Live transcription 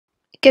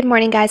Good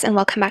morning, guys, and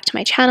welcome back to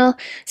my channel.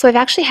 So I've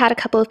actually had a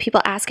couple of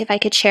people ask if I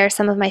could share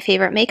some of my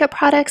favorite makeup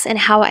products and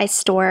how I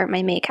store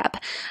my makeup.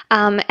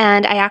 And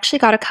I actually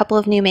got a couple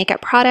of new makeup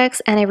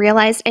products, and I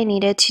realized I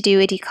needed to do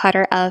a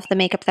declutter of the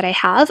makeup that I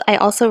have. I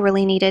also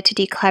really needed to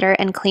declutter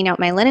and clean out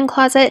my linen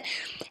closet,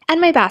 and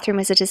my bathroom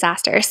was a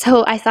disaster.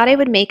 So I thought I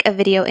would make a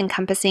video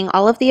encompassing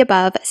all of the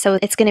above. So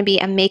it's going to be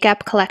a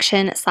makeup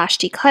collection slash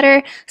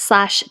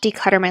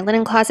declutter my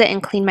linen closet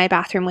and clean my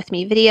bathroom with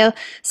me video.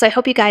 So I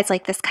hope you guys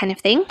like this kind of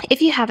thing.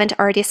 If you haven't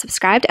already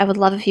subscribed, I would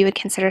love if you would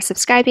consider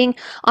subscribing.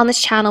 On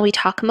this channel, we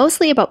talk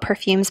mostly about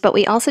perfumes, but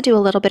we also do a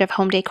little bit of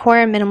home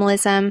decor,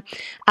 minimalism,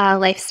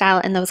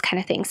 lifestyle, and those kind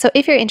of things. So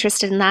if you're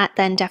interested in that,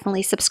 then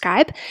definitely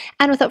subscribe.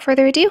 And without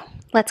further ado,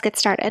 let's get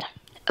started.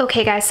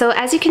 Okay guys, so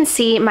as you can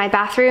see, my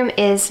bathroom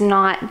is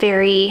not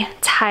very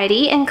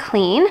tidy and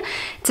clean.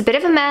 It's a bit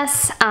of a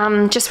mess.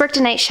 Just worked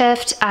a night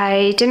shift.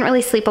 I didn't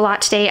really sleep a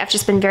lot today. I've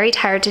just been very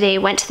tired today.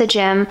 Went to the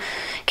gym,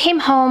 came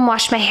home,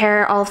 washed my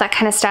hair, all of that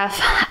kind of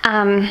stuff.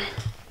 And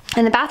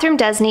the bathroom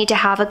does need to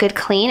have a good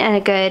clean and a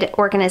good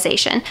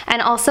organization.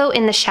 And also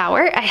in the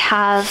shower, I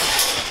have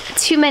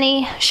too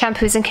many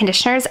shampoos and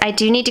conditioners. I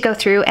do need to go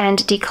through and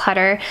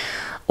declutter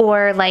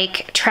or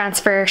like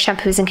transfer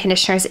shampoos and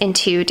conditioners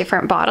into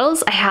different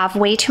bottles. I have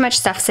way too much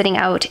stuff sitting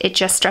out. It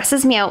just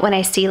stresses me out when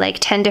I see like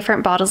 10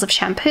 different bottles of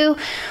shampoo.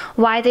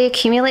 Why they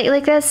accumulate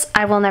like this,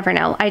 I will never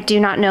know. I do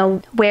not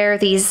know where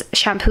these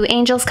shampoo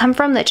angels come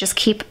from that just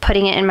keep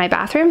putting it in my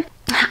bathroom.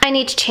 I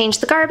need to change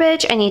the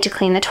garbage, I need to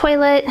clean the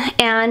toilet,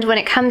 and when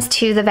it comes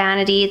to the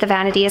vanity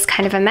is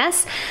kind of a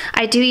mess.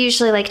 I do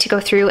usually like to go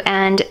through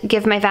and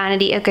give my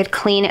vanity a good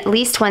clean at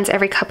least once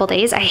every couple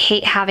days. I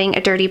hate having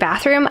a dirty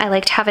bathroom. I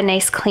like to have a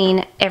nice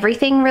clean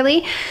everything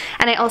really,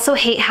 and I also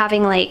hate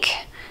having like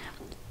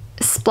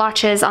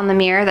splotches on the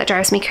mirror. That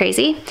drives me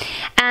crazy.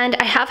 And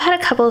I have had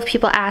a couple of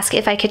people ask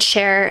if I could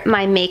share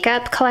my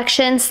makeup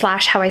collection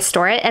slash how I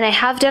store it, and I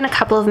have done a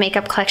couple of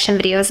makeup collection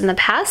videos in the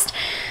past.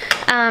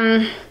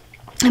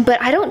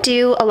 But I don't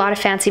do a lot of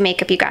fancy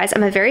makeup, you guys.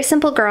 I'm a very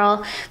simple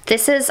girl.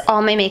 This is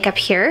all my makeup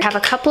here. I have a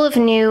couple of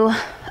new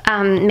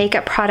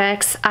makeup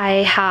products.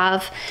 I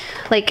have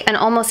like an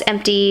almost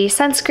empty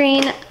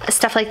sunscreen,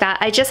 stuff like that.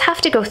 I just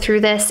have to go through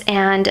this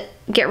and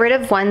get rid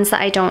of ones that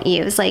I don't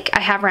use. Like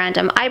I have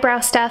random eyebrow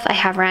stuff, I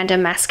have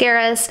random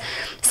mascaras.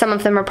 Some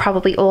of them are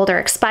probably old or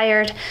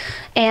expired.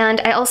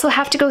 And I also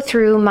have to go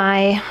through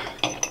my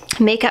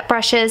makeup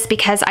brushes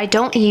because I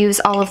don't use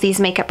all of these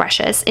makeup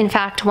brushes. In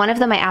fact, one of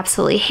them I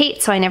absolutely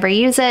hate, so I never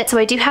use it. So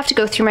I do have to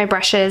go through my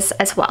brushes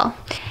as well.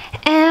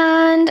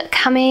 And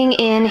coming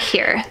in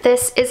here,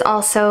 this is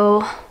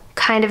also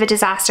kind of a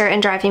disaster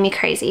and driving me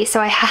crazy. So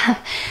I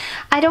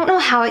don't know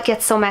how it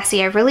gets so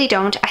messy. I really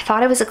don't. I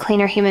thought I was a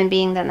cleaner human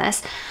being than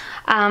this.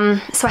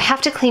 So I have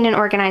to clean and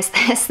organize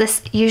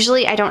this.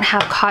 Usually I don't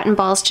have cotton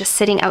balls just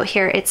sitting out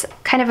here. It's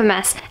kind of a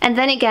mess. And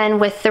then again,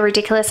 with the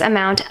ridiculous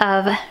amount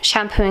of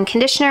shampoo and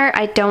conditioner,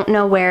 I don't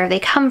know where they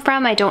come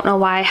from. I don't know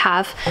why I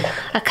have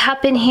a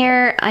cup in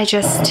here.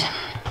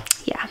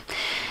 Yeah,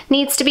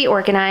 needs to be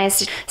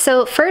organized.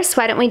 So first,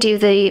 why don't we do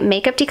the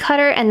makeup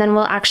declutter and then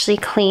we'll actually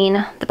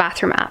clean the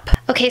bathroom up.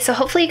 Okay, so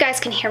hopefully you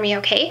guys can hear me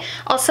okay.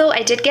 Also,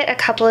 I did get a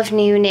couple of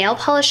new nail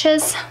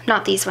polishes.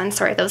 Not these ones,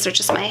 sorry, those are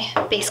just my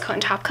base coat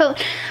and top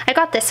coat. I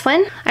got this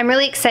one. I'm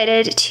really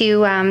excited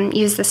to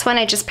use this one.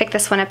 I just picked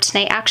this one up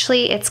tonight.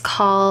 Actually, it's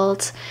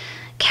called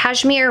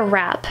Cashmere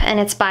Wrap, and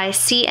it's by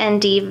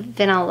CND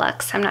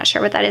Vinylux. I'm not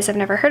sure what that is. I've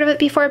never heard of it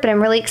before, but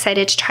I'm really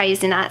excited to try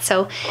using that.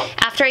 So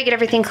after I get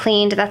everything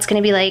cleaned, that's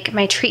going to be like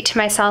my treat to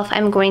myself.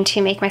 I'm going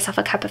to make myself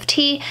a cup of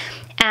tea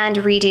and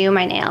redo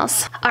my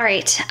nails. All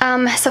right,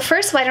 so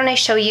first, why don't I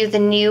show you the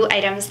new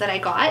items that I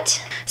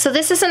got? So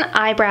this is an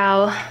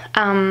eyebrow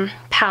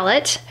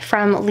palette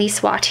from Lise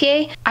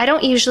Watier. I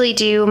don't usually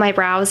do my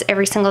brows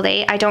every single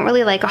day. I don't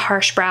really like a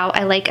harsh brow.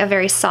 I like a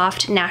very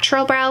soft,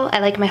 natural brow. I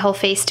like my whole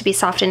face to be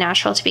soft and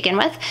natural to begin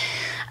with.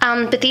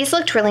 But these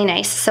looked really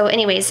nice. So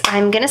anyways,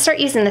 I'm gonna start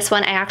using this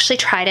one. I actually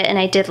tried it and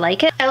I did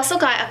like it. I also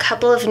got a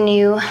couple of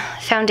new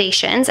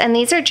foundations, and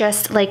these are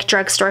just like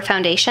drugstore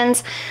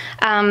foundations.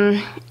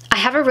 I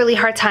have a really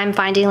hard time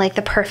finding like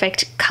the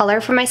perfect color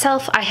for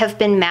myself. I have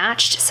been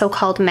matched,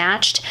 so-called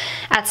matched,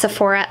 at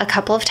Sephora a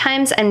couple of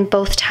times, and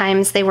both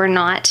times they were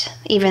not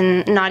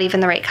even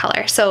the right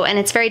color. So, and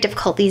it's very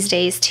difficult these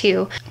days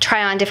to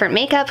try on different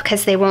makeup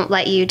because they won't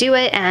let you do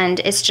it, and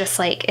it's just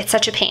like, it's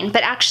such a pain.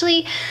 But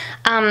actually,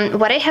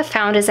 what I have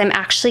found is I'm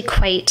actually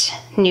quite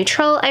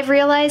neutral, I've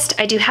realized.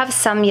 I do have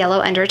some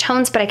yellow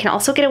undertones, but I can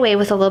also get away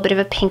with a little bit of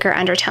a pinker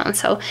undertone.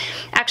 So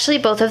actually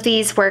both of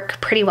these work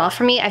pretty well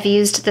for me. I've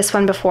used this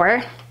one before.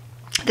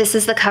 This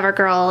is the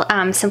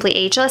CoverGirl Simply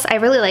Ageless. I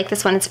really like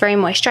this one. It's very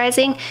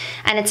moisturizing,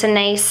 and it's a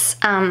nice,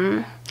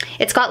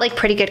 it's got like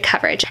pretty good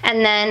coverage.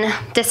 And then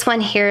this one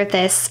here,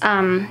 this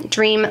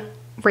Dream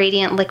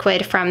Radiant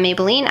Liquid from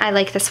Maybelline. I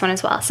like this one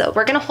as well. So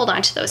we're gonna hold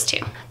on to those two.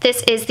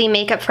 This is the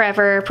Makeup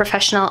Forever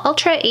Professional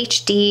Ultra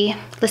HD.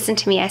 Listen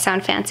to me, I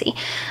sound fancy.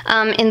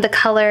 In the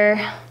color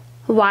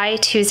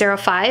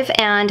Y205,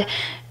 and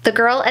The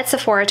girl at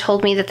Sephora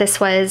told me that this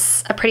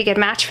was a pretty good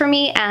match for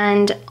me,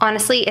 and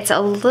honestly, it's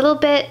a little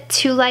bit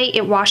too light.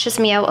 It washes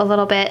me out a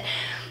little bit.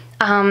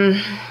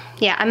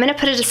 Yeah, I'm gonna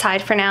put it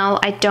aside for now.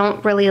 I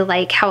don't really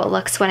like how it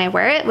looks when I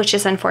wear it, which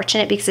is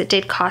unfortunate because it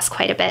did cost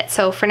quite a bit.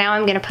 So for now,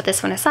 I'm gonna put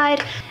this one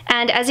aside.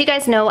 And as you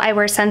guys know, I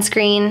wear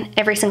sunscreen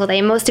every single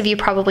day. Most of you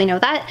probably know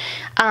that.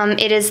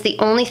 It is the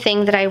only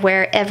thing that I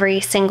wear every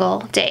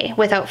single day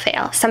without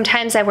fail.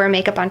 Sometimes I wear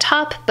makeup on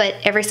top, but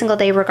every single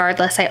day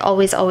regardless, I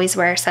always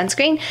wear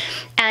sunscreen.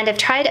 And I've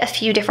tried a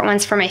few different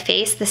ones for my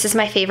face. This is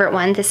my favorite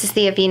one. This is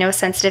the Aveeno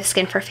Sensitive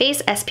Skin for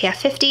Face SPF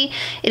 50.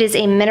 It is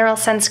a mineral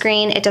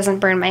sunscreen. It doesn't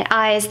burn my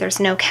eyes. There's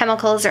no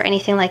chemicals or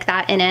anything like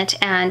that in it,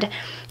 and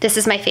this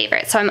is my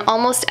favorite. So I'm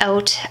almost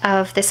out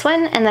of this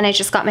one, and then I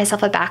just got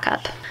myself a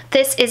backup.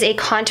 This is a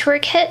contour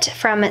kit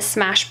from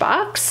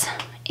Smashbox,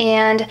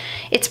 and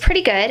it's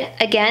pretty good.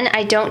 Again,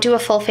 I don't do a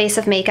full face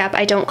of makeup.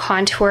 I don't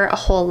contour a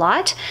whole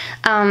lot,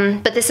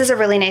 but this is a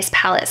really nice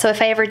palette. So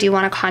if I ever do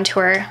want to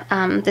contour,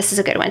 this is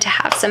a good one to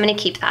have. So I'm gonna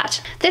keep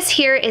that. This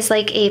here is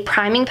like a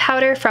priming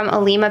powder from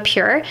Olima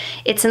Pure.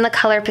 It's in the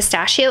color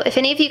Pistachio. If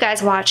any of you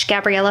guys watch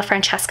Gabriella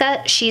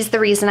Francesca, she's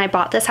the reason I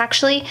bought this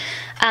actually.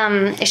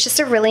 It's just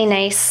a really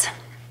nice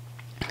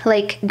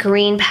like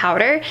green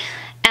powder.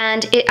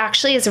 And it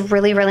actually is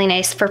really, really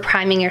nice for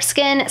priming your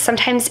skin.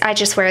 Sometimes I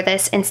just wear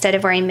this instead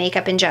of wearing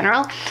makeup in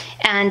general.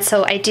 And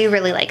so I do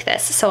really like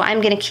this. So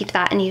I'm gonna keep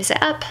that and use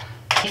it up.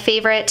 My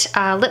favorite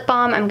lip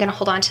balm, I'm gonna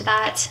hold on to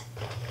that.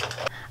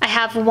 I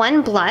have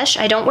one blush.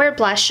 I don't wear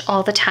blush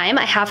all the time.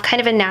 I have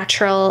kind of a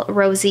natural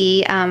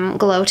rosy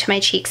glow to my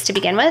cheeks to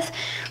begin with.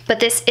 But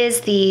this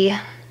is the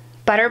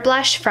Butter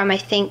Blush from, I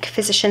think,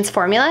 Physicians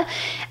Formula,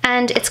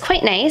 and it's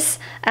quite nice.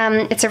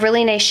 It's a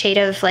really nice shade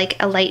of like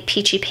a light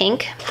peachy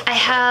pink. I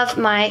have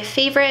my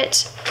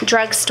favorite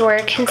drugstore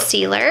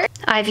concealer.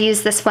 I've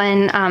used this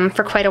one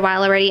for quite a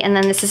while already, and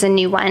then this is a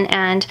new one,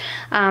 and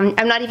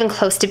I'm not even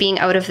close to being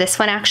out of this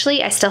one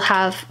actually. I still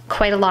have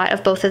quite a lot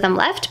of both of them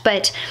left,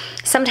 but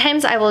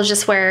sometimes I will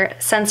just wear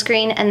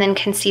sunscreen and then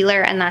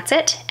concealer and that's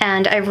it,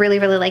 and I really,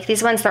 really like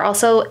these ones. They're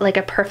also like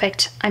a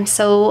perfect,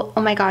 oh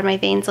my god, my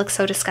veins look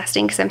so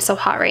disgusting because I'm so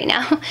hot right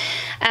now.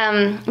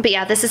 But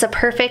yeah, this is a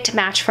perfect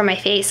match for my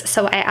face,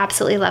 so I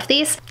absolutely love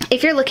these.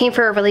 If you're looking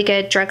for a really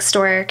good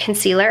drugstore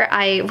concealer,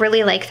 I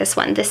really like this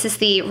one. This is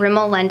the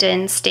Rimmel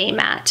London Stay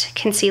Matte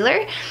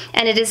Concealer,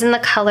 and it is in the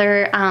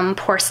color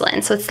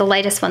Porcelain, so it's the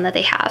lightest one that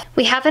they have.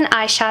 We have an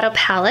eyeshadow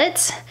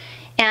palette,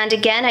 and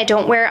again, I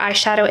don't wear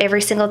eyeshadow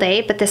every single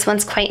day, but this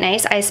one's quite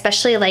nice. I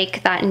especially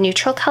like that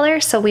neutral color,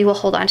 so we will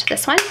hold on to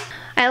this one.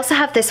 I also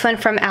have this one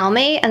from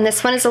Almay, and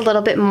this one is a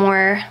little bit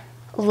more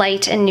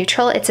light and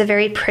neutral. It's a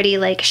very pretty,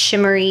 like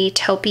shimmery,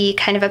 taupey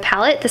kind of a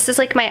palette. This is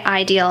like my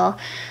ideal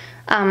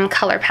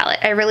color palette.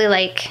 I really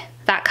like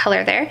that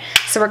color there,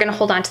 so we're gonna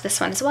hold on to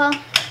this one as well.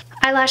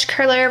 Eyelash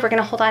curler, we're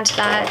gonna hold on to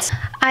that.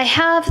 I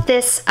have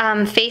this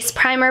face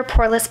primer,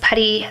 Poreless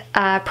Putty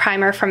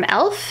primer from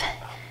e.l.f.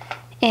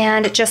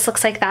 and it just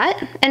looks like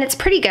that, and it's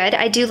pretty good.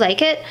 I do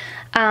like it.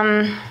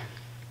 I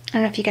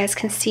don't know if you guys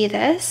can see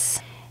this.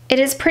 It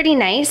is pretty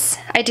nice.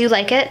 I do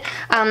like it.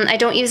 I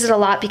don't use it a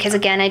lot because,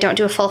 again, I don't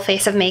do a full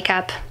face of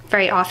makeup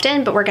very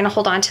often, but we're gonna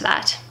hold on to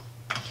that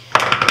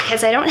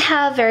because I don't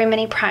have very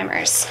many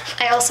primers.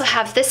 I also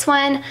have this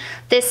one.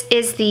 This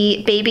is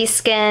the Baby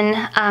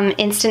Skin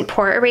Instant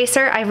Pore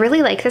Eraser. I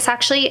really like this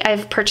actually.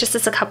 I've purchased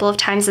this a couple of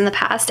times in the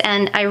past,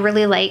 and I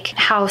really like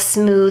how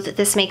smooth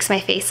this makes my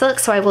face look,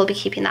 so I will be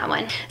keeping that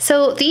one.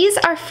 So these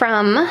are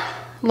from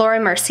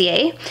Laura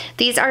Mercier.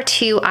 These are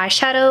two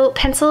eyeshadow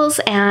pencils,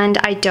 and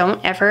I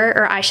don't ever,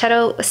 or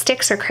eyeshadow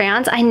sticks or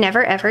crayons, I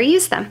never ever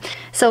use them.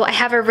 So I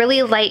have a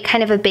really light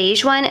kind of a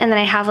beige one, and then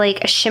I have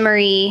like a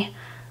shimmery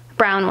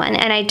brown one,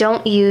 and I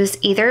don't use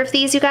either of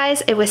these, you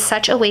guys. It was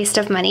such a waste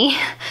of money,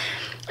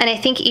 and I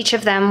think each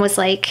of them was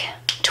like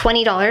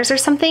 $20 or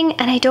something,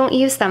 and I don't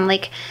use them.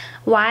 Like,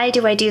 why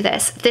do I do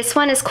this? This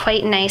one is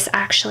quite nice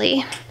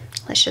actually.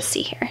 Let's just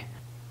see here.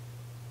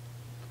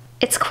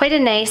 It's quite a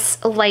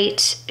nice,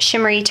 light,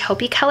 shimmery,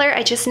 taupey color.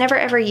 I just never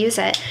ever use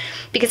it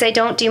because I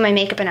don't do my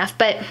makeup enough,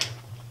 but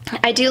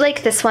I do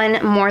like this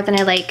one more than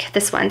I like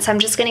this one, so I'm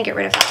just gonna get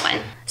rid of that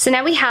one. So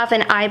now we have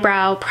an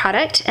eyebrow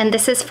product, and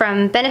this is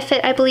from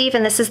Benefit, I believe,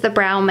 and this is the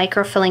Brow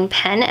Microfilling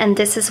Pen, and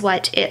this is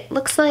what it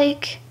looks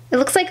like. It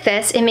looks like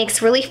this. It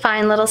makes really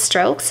fine little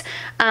strokes,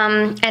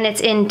 and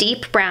it's in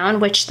deep brown,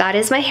 which that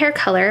is my hair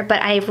color,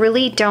 but I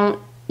really don't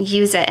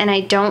use it, and I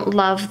don't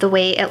love the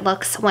way it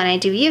looks when I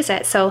do use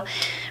it. So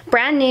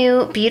brand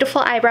new,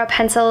 beautiful eyebrow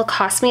pencil,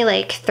 cost me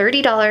like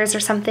 $30 or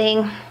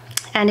something,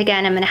 and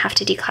again, I'm gonna have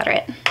to declutter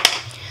it.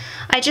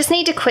 I just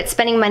need to quit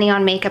spending money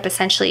on makeup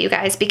essentially, you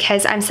guys,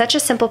 because I'm such a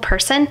simple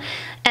person,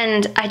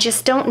 and I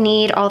just don't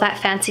need all that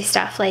fancy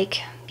stuff.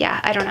 Like,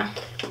 yeah, I don't know.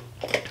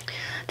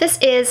 This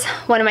is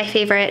one of my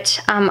favorite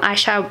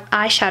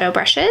eyeshadow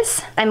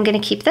brushes. I'm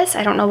gonna keep this.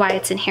 I don't know why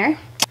it's in here.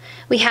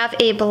 We have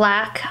a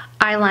black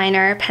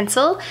eyeliner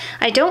pencil.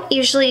 I don't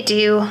usually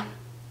do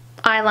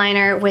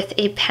eyeliner with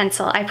a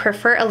pencil. I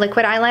prefer a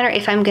liquid eyeliner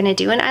if I'm gonna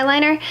do an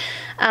eyeliner.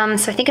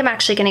 So I think I'm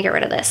actually gonna get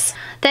rid of this.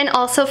 Then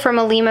also from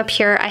Alima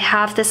Pure, I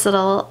have this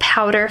little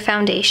powder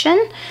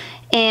foundation.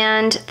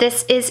 And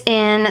this is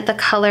in the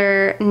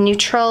color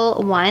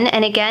Neutral 1.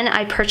 And again,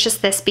 I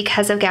purchased this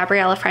because of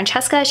Gabriella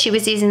Francesca. She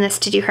was using this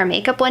to do her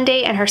makeup one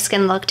day and her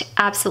skin looked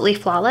absolutely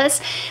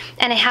flawless.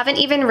 And I haven't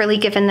even really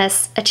given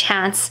this a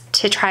chance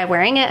to try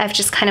wearing it. I've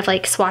just kind of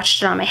like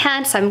swatched it on my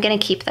hand, so I'm gonna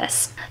keep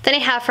this. Then I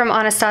have from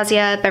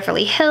Anastasia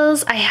Beverly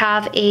Hills, I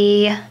have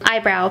a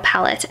eyebrow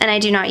palette and I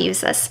do not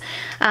use this.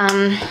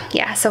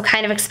 Yeah, so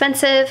kind of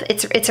expensive.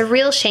 It's a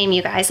real shame,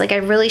 you guys. Like I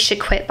really should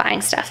quit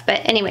buying stuff.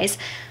 But anyways,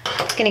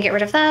 I'm gonna get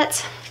rid of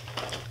that.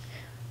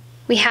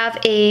 We have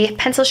a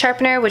pencil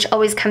sharpener, which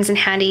always comes in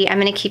handy. I'm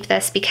gonna keep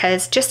this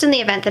because just in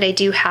the event that I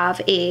do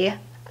have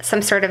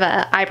some sort of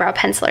a eyebrow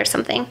pencil or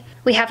something.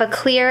 We have a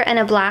clear and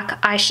a black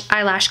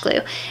eyelash glue.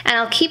 And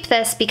I'll keep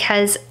this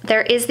because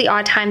there is the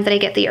odd time that I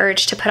get the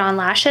urge to put on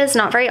lashes.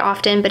 Not very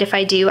often, but if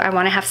I do, I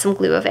wanna have some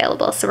glue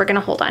available. So we're gonna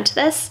hold on to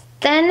this.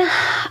 Then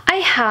I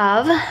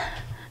have,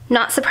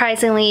 not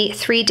surprisingly,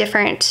 3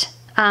 different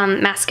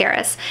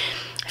mascaras.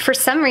 For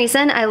some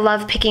reason, I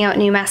love picking out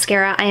new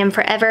mascara. I am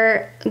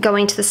forever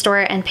going to the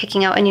store and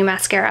picking out a new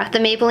mascara. The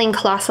Maybelline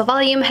Colossal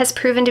Volume has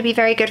proven to be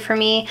very good for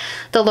me.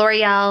 The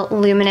L'Oreal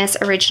Luminous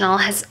Original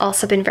has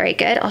also been very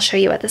good. I'll show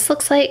you what this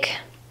looks like.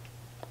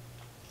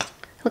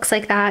 Looks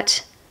like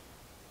that.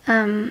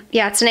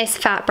 Yeah, it's a nice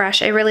fat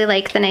brush. I really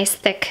like the nice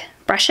thick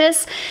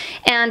brushes.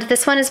 And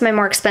this one is my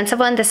more expensive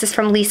one. This is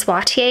from Lise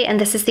Wattier, and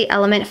this is the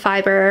Element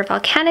Fiber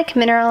Volcanic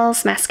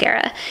Minerals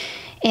Mascara.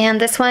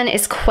 And this one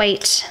is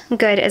quite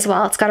good as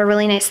well. It's got a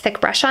really nice thick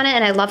brush on it,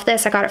 and I love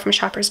this. I got it from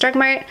Shoppers Drug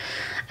Mart.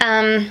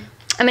 I'm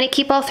gonna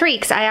keep all 3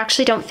 because I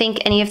actually don't think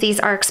any of these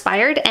are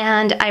expired,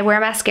 and I wear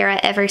mascara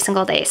every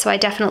single day, so I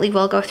definitely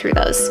will go through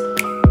those.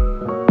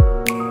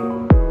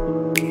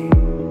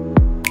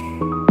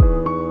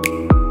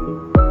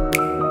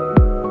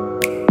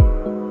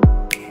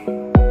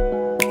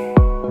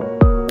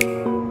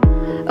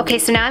 Okay,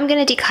 so now I'm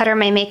gonna declutter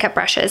my makeup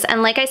brushes.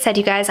 And like I said,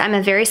 you guys, I'm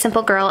a very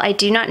simple girl. I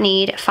do not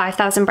need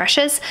 5,000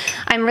 brushes.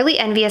 I'm really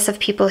envious of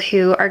people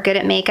who are good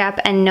at makeup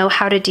and know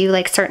how to do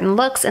like certain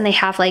looks and they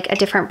have like a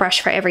different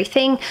brush for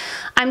everything.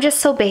 I'm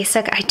just so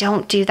basic, I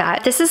don't do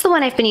that. This is the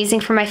one I've been using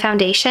for my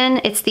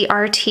foundation. It's the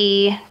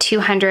RT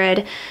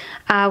 200.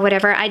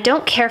 Whatever. I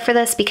don't care for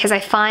this because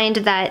I find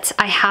that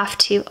I have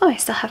to, oh, I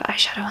still have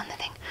eyeshadow on the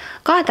thing.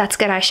 God, that's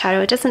good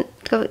eyeshadow. It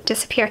doesn't go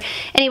disappear.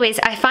 Anyways,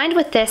 I find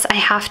with this, I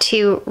have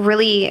to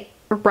really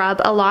rub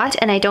a lot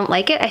and I don't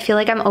like it. I feel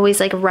like I'm always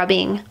like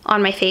rubbing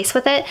on my face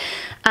with it.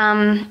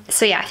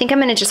 So yeah, I think I'm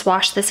gonna just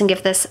wash this and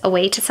give this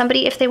away to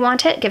somebody if they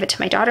want it. Give it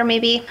to my daughter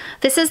maybe.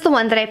 This is the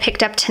one that I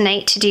picked up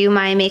tonight to do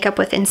my makeup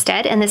with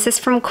instead. And this is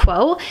from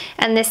Quo.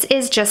 And this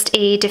is just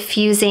a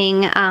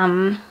diffusing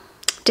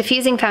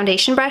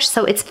foundation brush,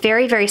 so it's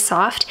very, very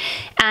soft,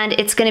 and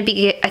it's gonna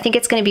be, I think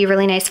it's gonna be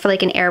really nice for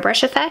like an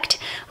airbrush effect,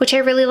 which I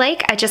really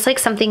like. I just like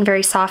something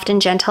very soft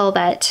and gentle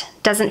that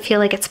doesn't feel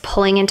like it's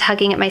pulling and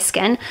tugging at my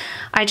skin.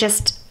 I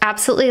just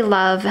absolutely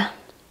love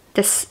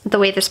this, the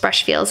way this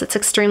brush feels. It's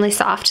extremely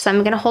soft, so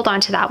I'm gonna hold on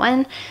to that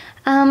one.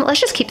 Let's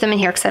just keep them in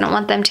here because I don't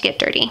want them to get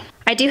dirty.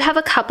 I do have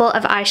a couple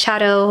of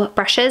eyeshadow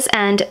brushes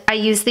and I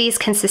use these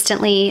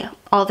consistently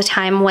all the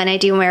time when I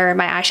do wear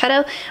my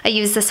eyeshadow. I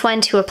use this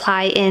one to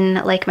apply in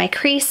like my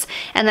crease,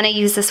 and then I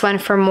use this one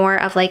for more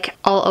of like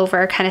all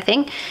over kind of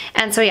thing.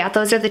 And so yeah,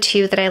 those are the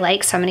 2 that I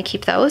like, so I'm gonna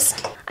keep those.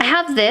 I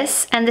have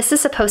this, and this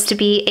is supposed to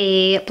be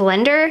a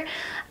blender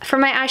for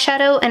my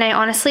eyeshadow, and I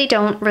honestly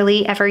don't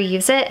really ever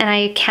use it, and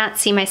I can't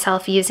see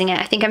myself using it.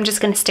 I think I'm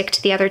just gonna stick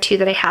to the other 2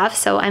 that I have,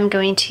 so I'm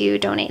going to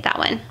donate that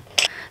one.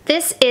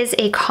 This is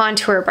a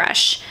contour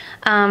brush.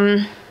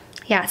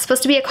 Yeah, it's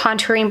supposed to be a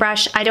contouring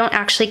brush. I don't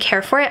actually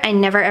care for it. I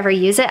never ever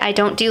use it. I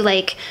don't do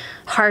like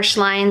harsh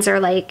lines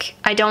or like,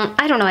 I don't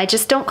know, I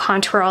just don't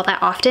contour all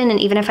that often, and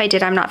even if I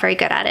did, I'm not very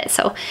good at it.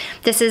 So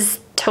this is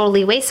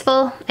totally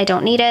wasteful. I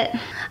don't need it.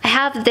 I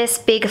have this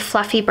big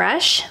fluffy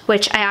brush,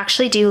 which I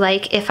actually do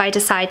like if I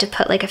decide to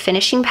put like a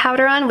finishing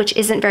powder on, which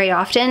isn't very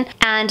often.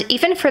 And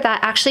even for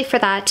that, actually for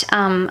that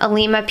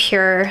Alima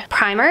Pure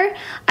primer,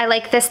 I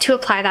like this to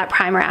apply that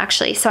primer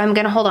actually. So I'm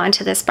gonna hold on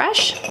to this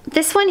brush.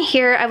 This one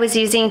here I was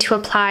using to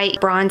apply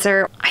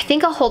bronzer. I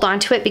think I'll hold on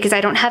to it because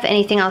I don't have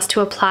anything else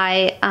to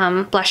apply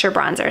blusher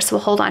bronzer. So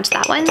we'll hold on to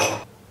that one.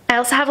 I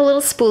also have a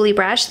little spoolie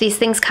brush. These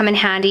things come in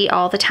handy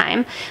all the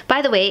time.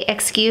 By the way,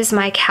 excuse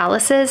my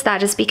calluses.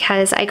 That is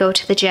because I go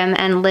to the gym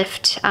and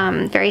lift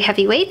very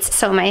heavy weights,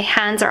 so my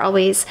hands are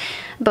always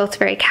both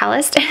very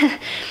calloused.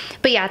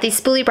 But yeah, these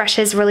spoolie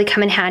brushes really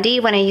come in handy.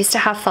 When I used to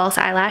have false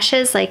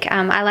eyelashes, like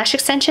eyelash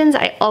extensions,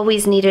 I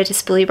always needed a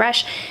spoolie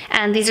brush.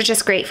 And these are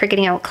just great for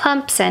getting out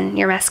clumps and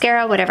your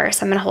mascara, whatever.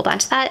 So I'm gonna hold on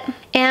to that.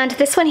 And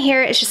this one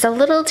here is just a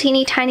little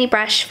teeny tiny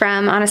brush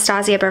from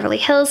Anastasia Beverly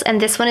Hills.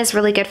 And this one is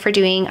really good for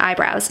doing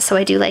eyebrows. So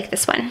I do like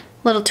this one.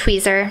 Little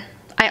tweezer.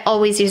 I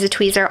always use a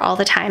tweezer all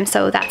the time,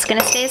 so that's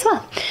gonna stay as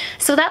well.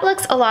 So that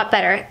looks a lot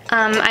better.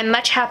 I'm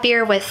much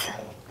happier with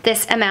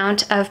this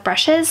amount of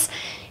brushes.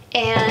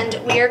 and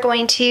we are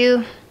going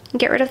to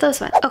get rid of those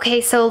ones.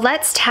 Okay, so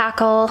let's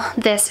tackle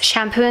this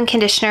shampoo and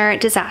conditioner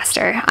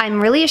disaster.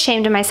 I'm really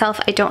ashamed of myself.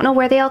 I don't know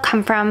where they all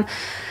come from.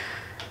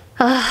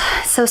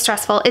 Ugh, so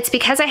stressful. It's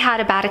because I had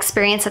a bad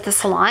experience at the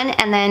salon,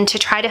 and then to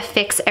try to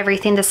fix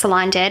everything the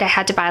salon did, I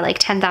had to buy like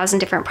 10,000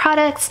 different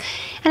products,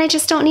 and I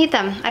just don't need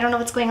them. I don't know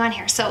what's going on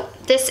here. So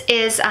this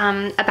is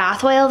a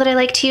bath oil that I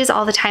like to use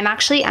all the time.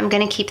 Actually, I'm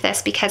gonna keep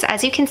this because,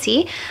 as you can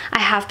see, I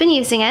have been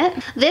using it.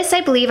 This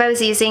I believe I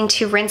was using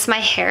to rinse my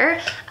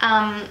hair.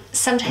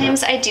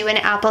 Sometimes I do an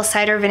apple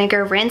cider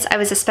vinegar rinse. I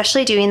was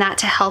especially doing that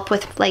to help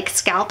with like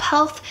scalp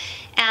health.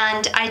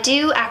 And I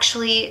do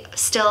actually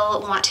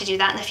still want to do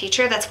that in the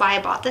future. That's why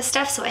I bought this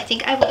stuff, so I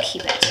think I will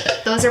keep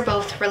it. Those are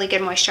both really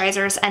good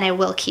moisturizers, and I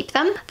will keep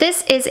them.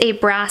 This is a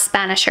brass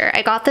banisher.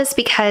 I got this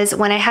because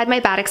when I had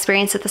my bad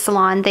experience at the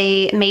salon,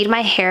 they made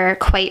my hair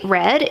quite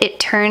red. It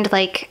turned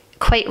like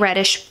quite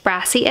reddish,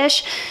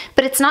 brassy-ish,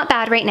 but it's not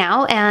bad right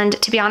now. And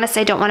to be honest,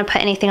 I don't want to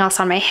put anything else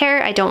on my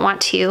hair. I don't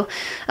want to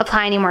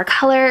apply any more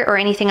color or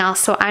anything else,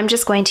 so I'm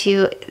just going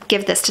to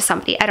give this to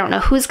somebody. I don't know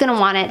who's gonna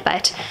want it,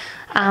 but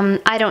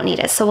I don't need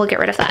it, so we'll get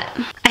rid of that.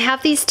 I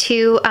have these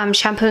two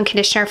shampoo and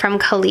conditioner from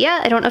Kalia.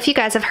 I don't know if you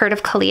guys have heard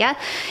of Kalia.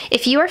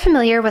 If you are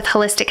familiar with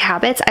Holistic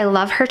Habits, I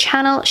love her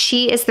channel.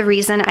 She is the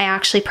reason I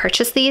actually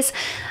purchased these.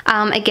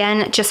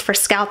 Again, just for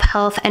scalp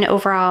health and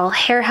overall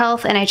hair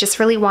health, and I just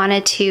really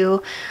wanted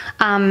to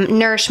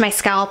nourish my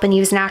scalp and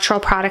use natural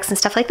products and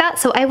stuff like that.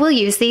 So I will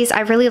use these.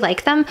 I really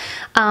like them.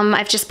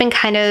 I've just been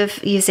kind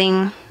of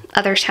using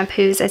other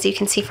shampoos, as you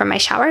can see from my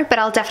shower, but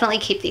I'll definitely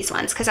keep these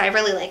ones because I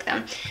really like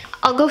them.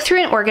 I'll go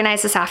through and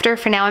organize this after.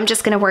 For now, I'm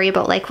just gonna worry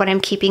about like what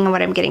I'm keeping and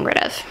what I'm getting rid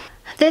of.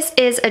 This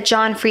is a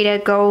John Frieda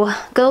Go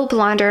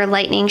Blonder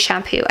Lightening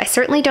Shampoo. I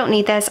certainly don't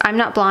need this. I'm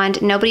not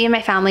blonde. Nobody in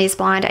my family is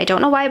blonde. I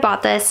don't know why I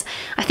bought this.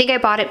 I think I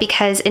bought it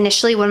because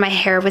initially when my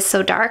hair was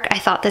so dark, I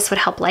thought this would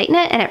help lighten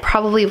it, and it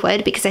probably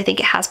would because I think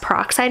it has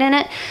peroxide in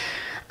it.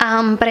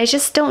 But I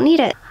just don't need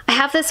it. I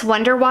have this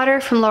Wonder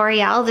Water from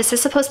L'Oreal. This is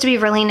supposed to be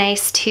really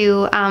nice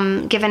to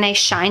give a nice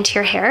shine to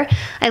your hair.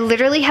 I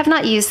literally have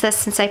not used this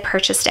since I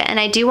purchased it, and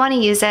I do want to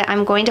use it.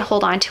 I'm going to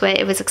hold on to it.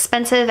 It was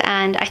expensive,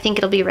 and I think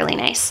it'll be really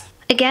nice.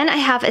 Again, I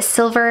have a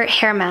silver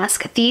hair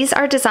mask. These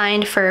are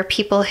designed for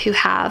people who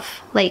have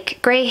like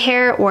gray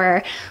hair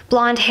or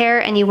blonde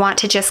hair and you want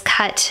to just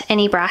cut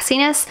any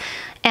brassiness.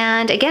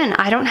 And again,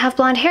 I don't have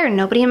blonde hair.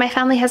 Nobody in my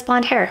family has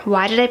blonde hair.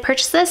 Why did I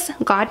purchase this?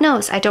 God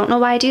knows. I don't know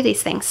why I do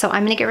these things, so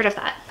I'm gonna get rid of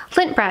that.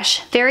 Lint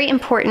brush, very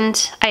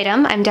important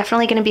item. I'm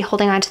definitely gonna be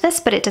holding on to this,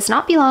 but it does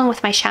not belong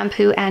with my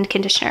shampoo and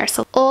conditioner.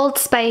 So Old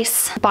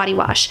Spice body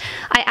wash.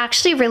 I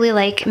actually really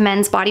like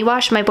men's body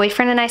wash. My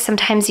boyfriend and I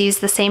sometimes use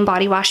the same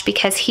body wash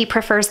because he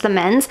prefers the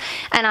men's,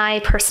 and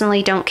I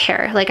personally don't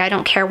care. Like, I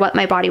don't care what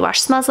my body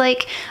wash smells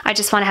like. I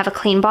just wanna have a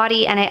clean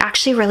body, and I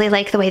actually really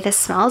like the way this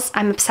smells.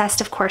 I'm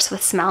obsessed, of course,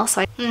 with smell,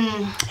 so it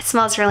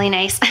smells really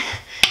nice.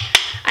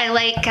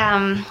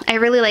 I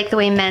really like the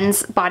way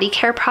men's body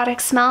care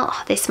products smell.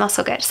 Oh, they smell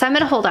so good. So I'm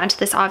gonna hold on to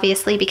this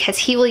obviously because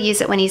he will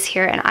use it when he's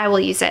here and I will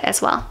use it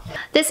as well.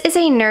 This is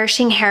a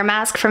nourishing hair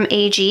mask from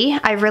AG.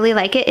 I really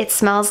like it. It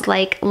smells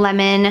like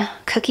lemon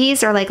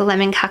cookies or like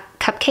lemon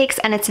cupcakes,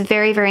 and it's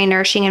very, very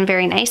nourishing and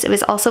very nice. It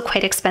was also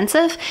quite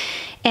expensive.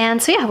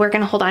 And so yeah, we're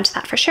gonna hold on to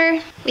that for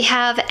sure. We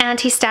have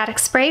anti-static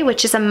spray,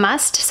 which is a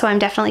must, so I'm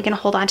definitely gonna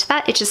hold on to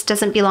that. It just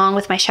doesn't belong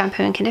with my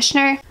shampoo and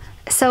conditioner.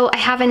 So I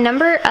have a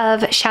number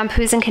of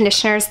shampoos and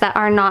conditioners that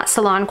are not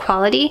salon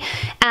quality,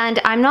 and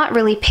I'm not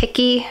really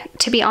picky,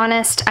 to be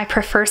honest. I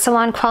prefer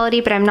salon quality,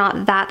 but I'm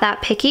not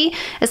that picky.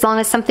 As long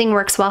as something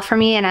works well for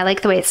me and I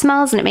like the way it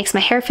smells and it makes my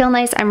hair feel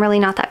nice, I'm really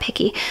not that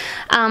picky.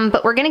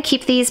 But we're gonna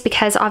keep these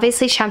because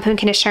obviously shampoo and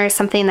conditioner is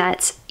something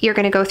that you're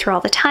gonna go through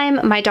all the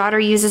time. My daughter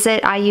uses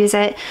it, I use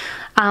it.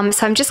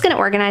 So I'm just gonna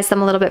organize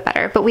them a little bit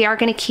better, but we are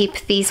gonna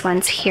keep these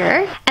ones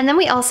here. And then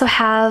we also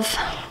have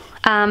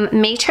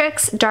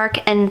Matrix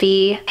Dark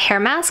Envy hair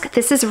mask.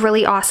 This is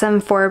really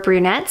awesome for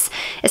brunettes,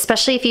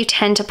 especially if you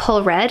tend to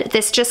pull red.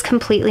 This just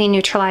completely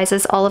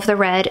neutralizes all of the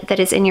red that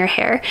is in your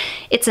hair.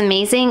 It's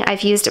amazing.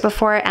 I've used it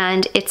before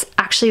and it's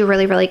actually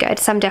really, really good.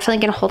 So I'm definitely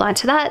gonna hold on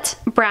to that.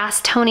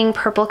 Brass Toning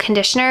Purple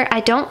Conditioner.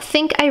 I don't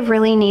think I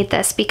really need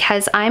this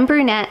because I'm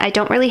brunette. I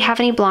don't really have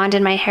any blonde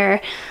in my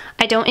hair.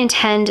 I don't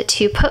intend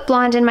to put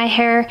blonde in my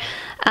hair.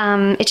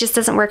 It just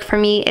doesn't work for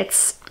me.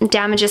 It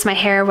damages my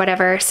hair,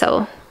 whatever.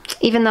 So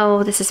even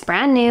though this is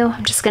brand new,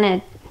 I'm just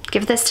gonna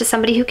give this to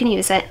somebody who can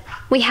use it.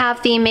 We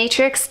have the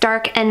Matrix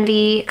Dark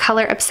Envy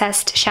Color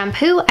Obsessed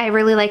Shampoo. I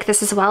really like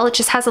this as well. It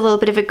just has a little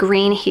bit of a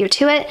green hue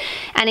to it.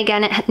 And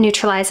again, it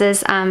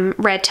neutralizes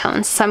red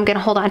tones. So I'm gonna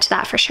hold on to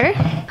that for sure.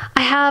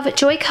 I have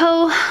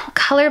Joico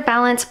Color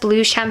Balance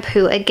Blue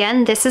Shampoo.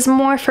 Again, this is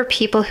more for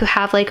people who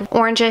have like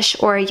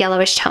orangish or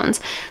yellowish tones.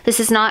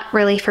 This is not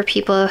really for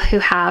people who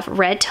have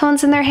red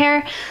tones in their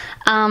hair.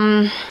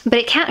 But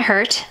it can't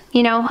hurt,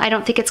 you know, I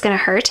don't think it's gonna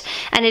hurt,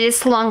 and it is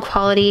salon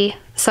quality,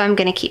 so I'm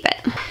gonna keep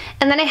it.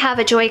 And then I have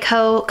a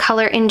Joico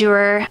Color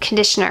Endure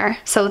conditioner.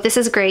 So this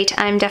is great.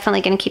 I'm definitely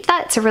going to keep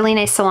that. It's a really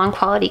nice salon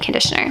quality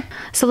conditioner.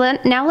 So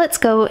now let's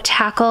go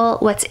tackle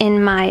what's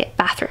in my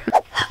bathroom.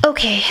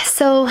 Okay,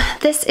 so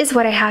this is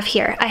what I have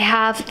here. I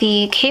have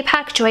the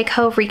K-Pack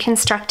Joico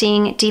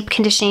Reconstructing Deep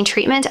Conditioning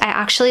Treatment. I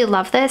actually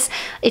love this.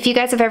 If you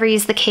guys have ever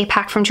used the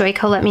K-Pack from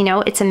Joico, let me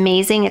know. It's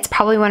amazing. It's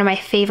probably one of my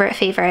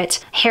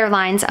favorite hair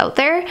lines out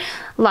there.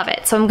 Love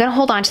it. So I'm going to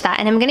hold on to that,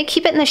 and I'm going to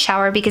keep it in the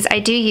shower because I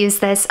do use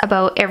this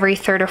about every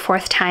third or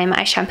fourth time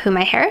I shampoo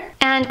my hair.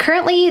 And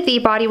currently the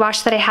body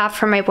wash that I have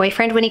from my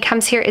boyfriend when he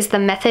comes here is the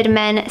Method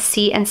Men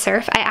Sea and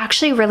Surf. I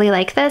actually really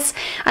like this.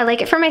 I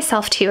like it for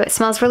myself too. It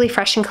smells really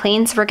fresh and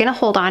clean, so we're going to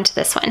hold on to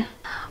this one.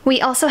 We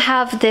also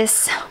have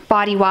this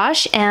body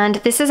wash, and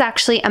this is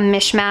actually a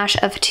mishmash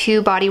of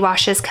 2 body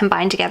washes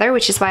combined together,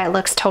 which is why it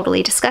looks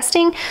totally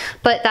disgusting.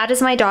 But that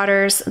is my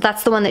daughter's,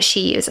 that's the one that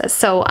she uses.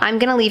 So I'm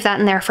gonna leave that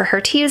in there for her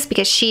to use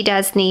because she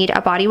does need a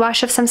body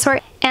wash of some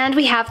sort. And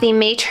we have the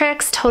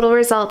Matrix Total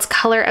Results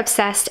Color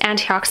Obsessed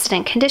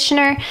Antioxidant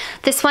Conditioner.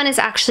 This one is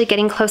actually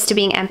getting close to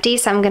being empty,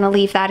 so I'm gonna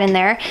leave that in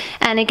there.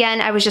 And again,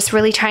 I was just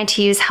really trying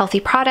to use healthy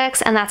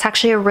products, and that's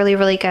actually a really,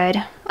 really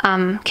good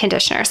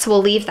conditioner. So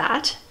we'll leave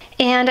that.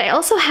 And I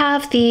also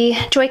have the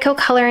Joico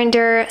Color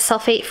Endure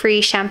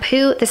Sulfate-Free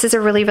Shampoo. This is a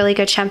really, really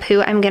good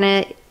shampoo. I'm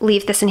gonna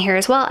leave this in here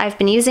as well. I've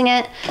been using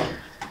it.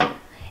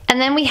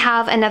 And then we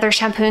have another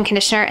shampoo and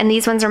conditioner, and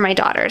these ones are my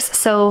daughter's.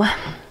 So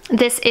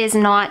this is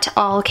not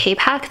all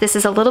K-Pack. This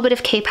is a little bit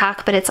of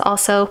K-Pack, but it's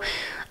also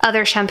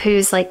other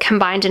shampoos like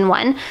combined in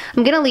one.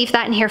 I'm gonna leave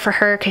that in here for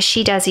her because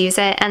she does use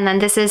it. And then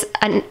this is,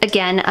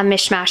 again, a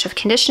mishmash of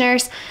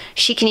conditioners.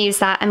 She can use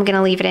that. I'm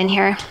gonna leave it in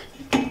here.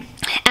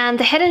 And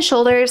the Head &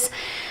 Shoulders,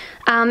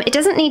 it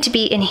doesn't need to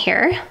be in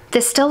here.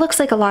 This still looks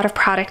like a lot of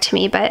product to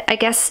me, but I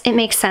guess it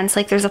makes sense.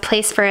 Like there's a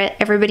place for it.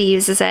 Everybody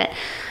uses it.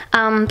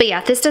 But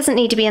yeah, this doesn't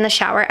need to be in the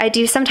shower. I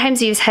do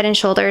sometimes use Head &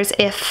 Shoulders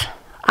if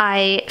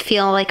I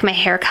feel like my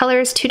hair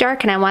color is too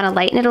dark and I want to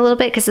lighten it a little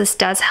bit because this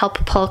does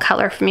help pull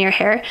color from your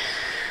hair.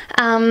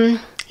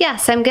 Yeah,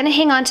 so I'm gonna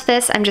hang on to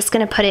this. I'm just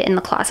gonna put it in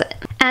the closet.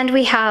 And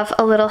we have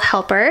a little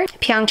helper.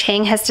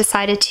 Pyeongchang has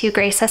decided to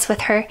grace us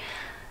with her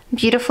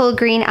beautiful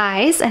green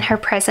eyes and her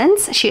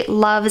presence. She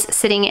loves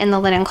sitting in the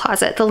linen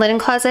closet. The linen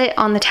closet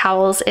on the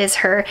towels is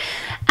her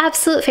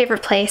absolute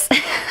favorite place.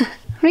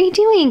 What are you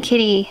doing,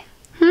 kitty?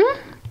 What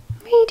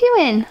are you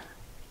doing?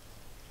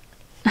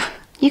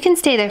 You can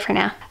stay there for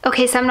now.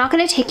 Okay, so I'm not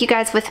gonna take you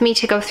guys with me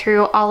to go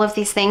through all of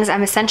these things.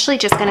 I'm essentially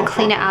just gonna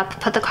clean it up,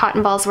 put the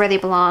cotton balls where they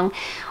belong,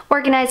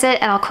 organize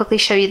it, and I'll quickly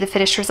show you the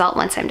finished result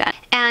once I'm done.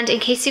 And in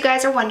case you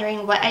guys are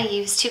wondering what I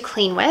use to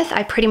clean with,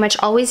 I pretty much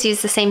always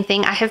use the same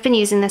thing. I have been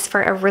using this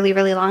for a really,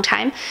 really long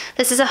time.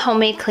 This is a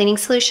homemade cleaning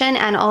solution,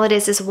 and all it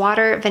is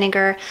water,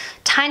 vinegar,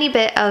 tiny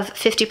bit of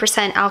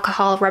 50%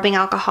 alcohol, rubbing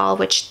alcohol,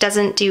 which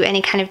doesn't do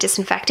any kind of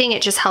disinfecting.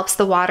 It just helps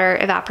the water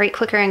evaporate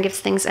quicker and gives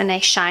things a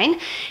nice shine.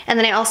 And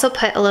then I also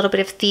put a little bit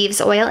of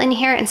thieves oil in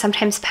here and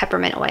sometimes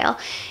peppermint oil.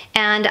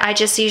 And I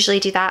just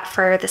usually do that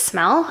for the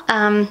smell.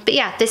 But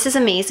yeah, this is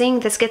amazing.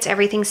 This gets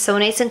everything so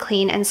nice and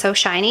clean and so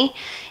shiny,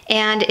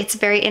 and it's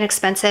very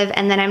inexpensive,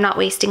 and then I'm not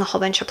wasting a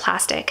whole bunch of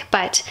plastic.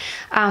 But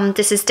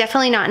this is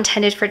definitely not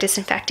intended for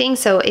disinfecting,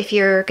 so if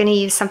you're gonna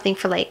use something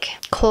for like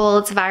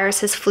colds,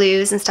 viruses,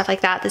 flus, and stuff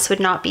like that, this would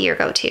not be your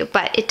go-to,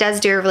 but it does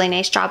do a really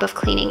nice job of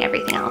cleaning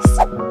everything else.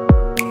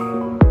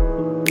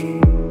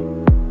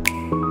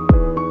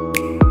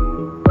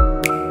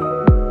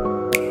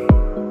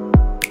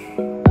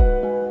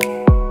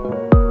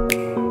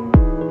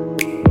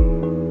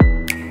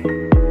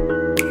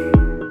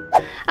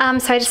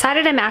 So I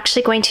decided I'm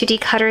actually going to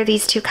declutter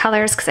these 2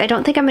 colors because I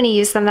don't think I'm going to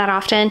use them that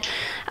often.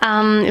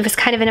 It was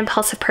kind of an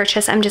impulsive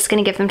purchase. I'm just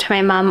going to give them to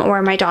my mom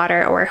or my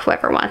daughter or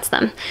whoever wants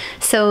them.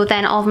 So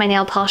then all of my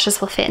nail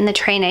polishes will fit in the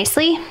tray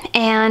nicely.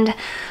 And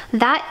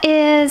that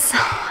is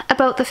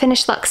about the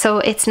finished look. So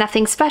it's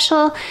nothing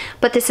special,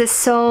 but this is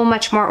so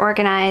much more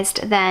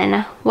organized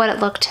than what it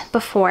looked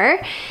before.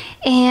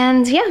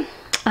 And yeah,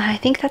 I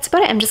think that's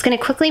about it. I'm just gonna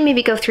quickly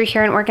maybe go through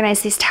here and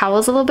organize these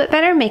towels a little bit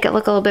better, make it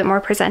look a little bit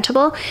more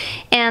presentable,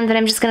 and then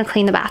I'm just gonna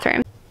clean the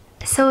bathroom.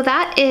 So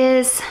that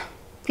is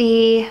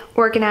the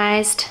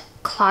organized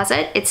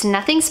closet. It's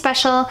nothing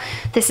special.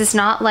 This is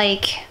not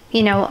like,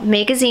 you know,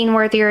 magazine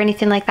worthy or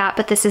anything like that,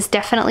 but this is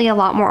definitely a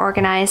lot more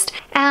organized,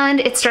 and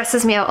it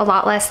stresses me out a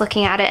lot less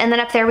looking at it. And then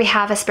up there we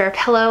have a spare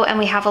pillow, and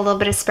we have a little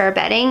bit of spare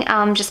bedding,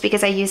 just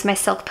because I use my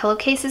silk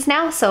pillowcases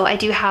now, so I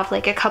do have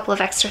like a couple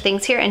of extra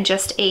things here and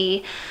just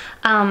a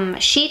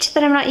sheet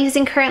that I'm not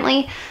using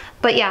currently.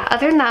 But yeah,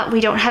 other than that,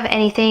 we don't have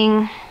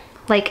anything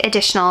like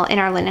additional in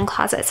our linen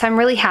closet, so I'm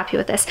really happy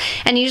with this.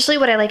 And usually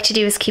what I like to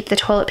do is keep the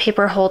toilet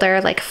paper holder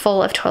like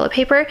full of toilet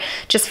paper,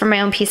 just for my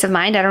own peace of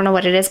mind. I don't know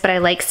what it is, but I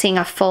like seeing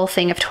a full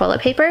thing of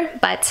toilet paper.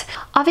 But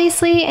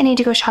obviously I need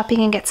to go shopping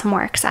and get some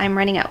more because I'm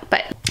running out.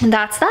 But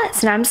that's that.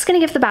 So now I'm just gonna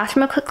give the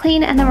bathroom a quick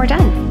clean and then we're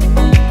done.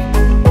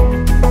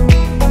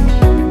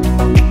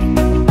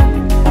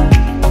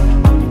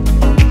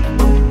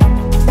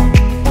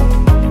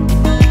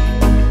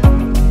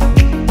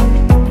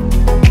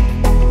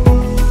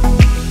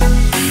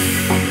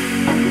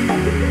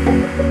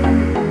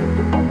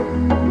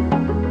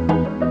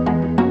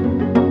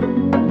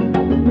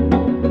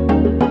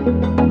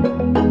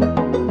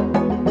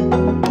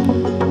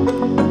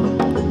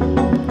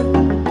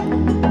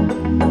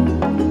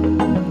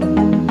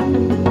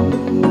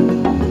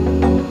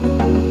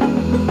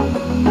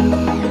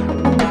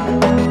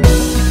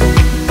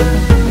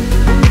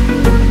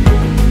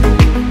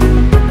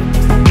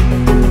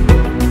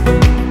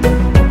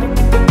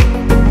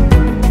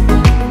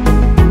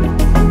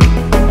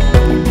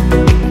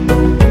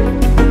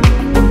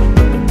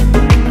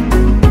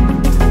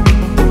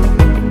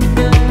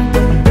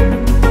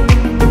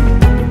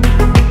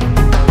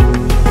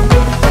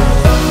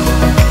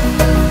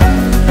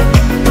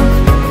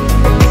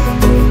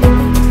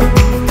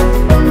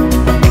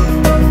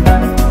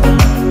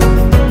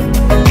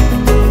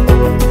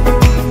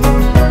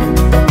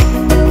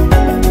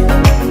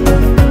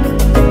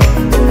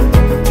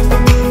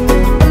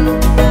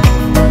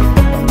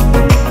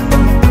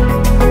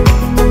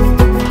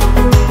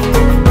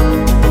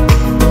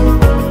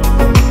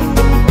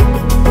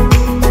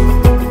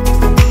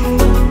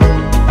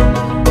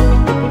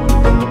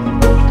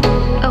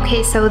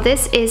 Okay, so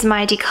this is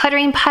my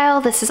decluttering pile.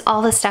 This is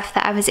all the stuff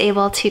that I was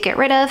able to get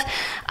rid of.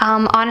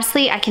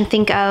 Honestly, I can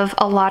think of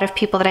a lot of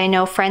people that I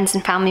know, friends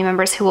and family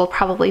members, who will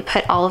probably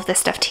put all of this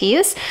stuff to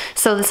use.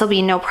 So this will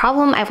be no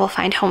problem. I will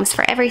find homes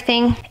for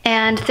everything.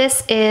 And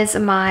this is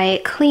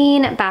my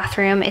clean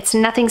bathroom. It's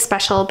nothing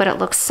special, but it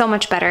looks so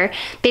much better.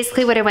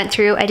 Basically what I went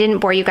through, I didn't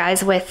bore you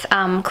guys with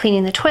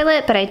cleaning the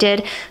toilet, but I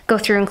did go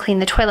through and clean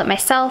the toilet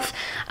myself.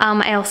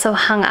 I also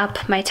hung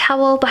up my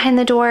towel behind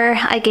the door.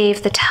 I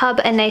gave the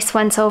tub a nice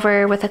once over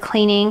with a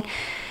cleaning,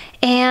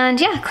 and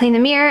yeah, clean the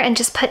mirror and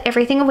just put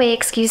everything away.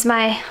 Excuse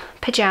my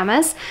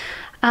pajamas.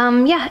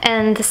 Yeah,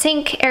 and the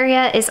sink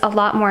area is a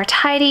lot more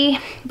tidy.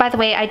 By the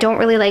way, I don't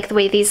really like the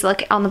way these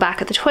look on the back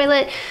of the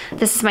toilet.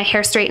 This is my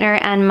hair straightener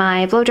and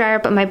my blow dryer,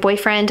 but my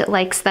boyfriend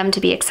likes them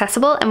to be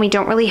accessible, and we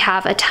don't really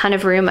have a ton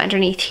of room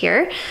underneath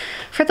here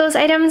for those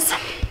items.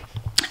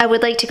 I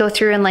would like to go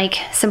through and like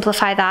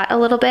simplify that a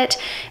little bit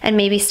and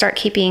maybe start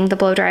keeping the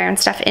blow dryer and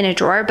stuff in a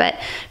drawer, but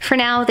for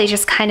now they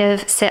just kind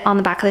of sit on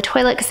the back of the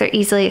toilet because they're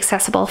easily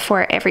accessible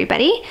for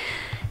everybody.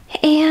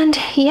 And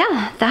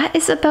yeah, that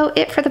is about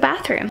it for the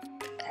bathroom.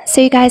 So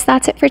you guys,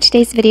 that's it for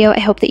today's video. I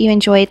hope that you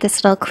enjoyed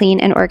this little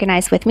clean and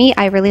organize with me.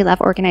 I really love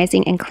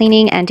organizing and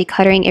cleaning and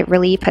decluttering. It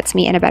really puts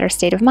me in a better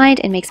state of mind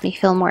and makes me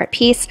feel more at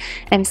peace.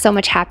 I'm so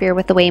much happier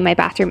with the way my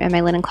bathroom and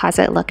my linen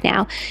closet look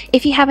now.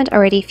 If you haven't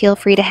already, feel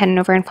free to head on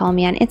over and follow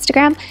me on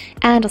Instagram,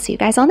 and I'll see you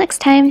guys all next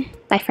time.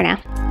 Bye for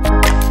now.